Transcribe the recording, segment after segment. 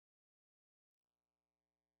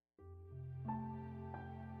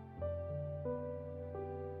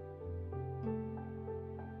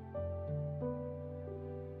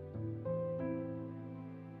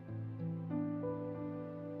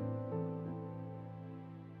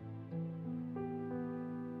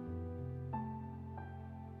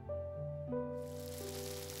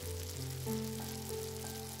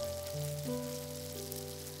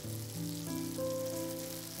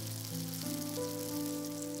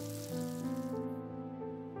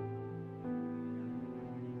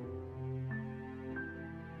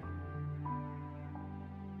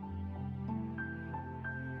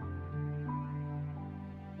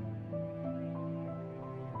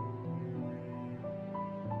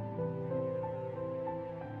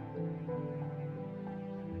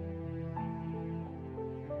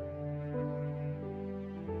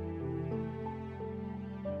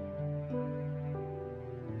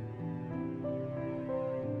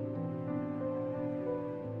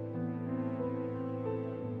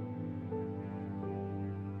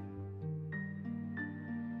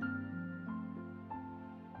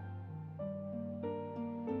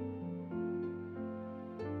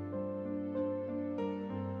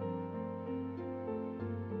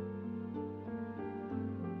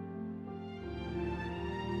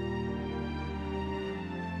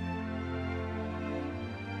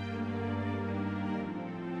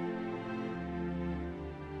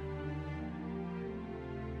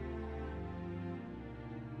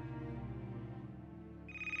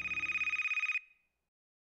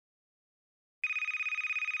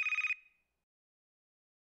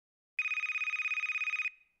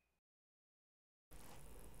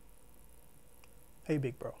Hey,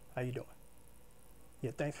 big bro, how you doing?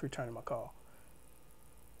 Yeah, thanks for returning my call.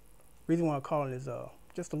 Reason why I'm calling is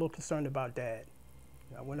just a little concerned about Dad.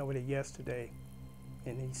 I went over there yesterday,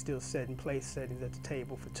 and he's still setting place settings at the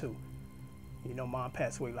table for two. You know, Mom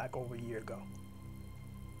passed away like over a year ago,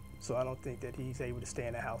 so I don't think that he's able to stay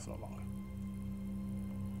in the house no longer.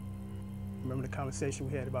 Remember the conversation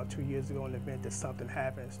we had about 2 years ago in the event that something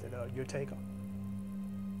happens that you'll take him?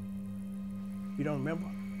 You don't remember?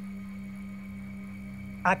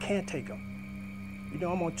 I can't take him. You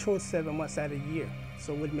know, I'm on tour 7 months out of the year,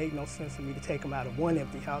 so it would make no sense for me to take him out of one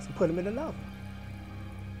empty house and put him in another.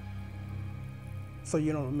 So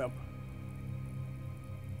you don't remember.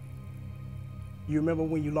 You remember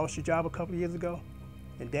when you lost your job a couple of years ago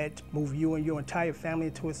and Dad moved you and your entire family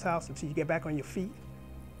into his house until you get back on your feet?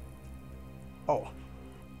 Oh,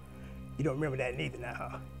 you don't remember that neither now,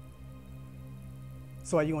 huh?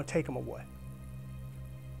 So are you gonna take him or what?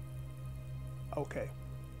 Okay.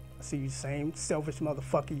 I see you the same selfish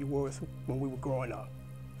motherfucker you were when we were growing up.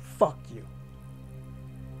 Fuck you.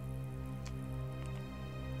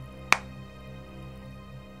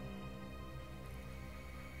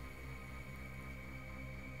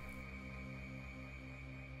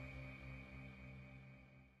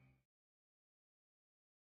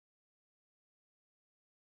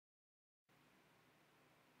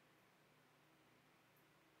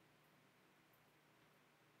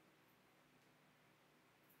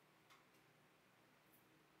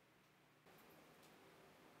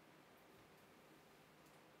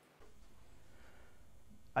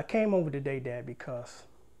 I came over today, Dad, because,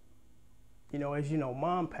 you know, as you know,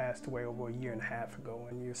 Mom passed away over a year and a half ago,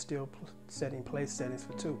 and you're still setting place settings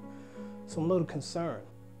for two. So I'm a little concerned,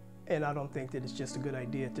 and I don't think that it's just a good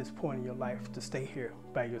idea at this point in your life to stay here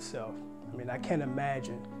by yourself. I mean, I can't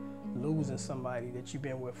imagine losing somebody that you've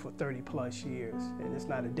been with for 30 plus years, and it's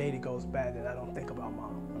not a day that goes by that I don't think about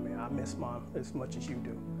Mom. I mean, I miss Mom as much as you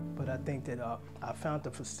do. But I think that I found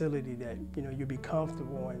the facility that, you know, you'll be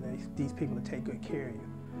comfortable and these people will take good care of you.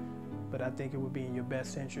 But I think it would be in your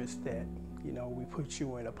best interest that, you know, we put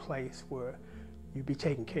you in a place where you'd be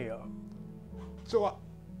taken care of. So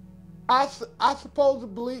I suppose to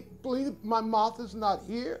believe my Martha's not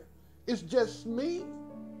here? It's just me?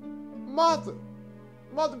 Mother,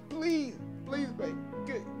 please, baby,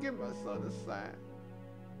 give my son a sign.